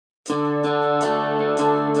Welcome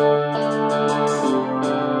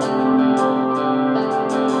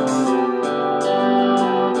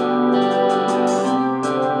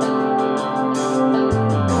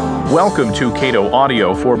to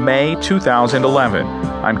CatoAudio for May 2011.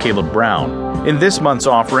 I'm Caleb Brown. In this month's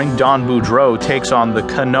offering, Don Boudreau takes on the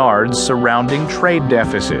canards surrounding trade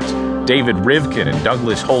deficits. David Rivkin and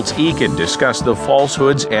Douglas Holtz-Eakin discuss the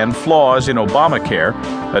falsehoods and flaws in Obamacare.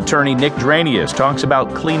 Attorney Nick Dranius talks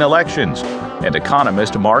about clean elections. And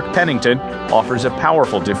economist Mark Pennington offers a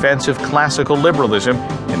powerful defense of classical liberalism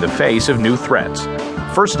in the face of new threats.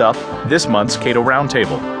 First up, this month's Cato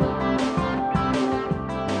Roundtable.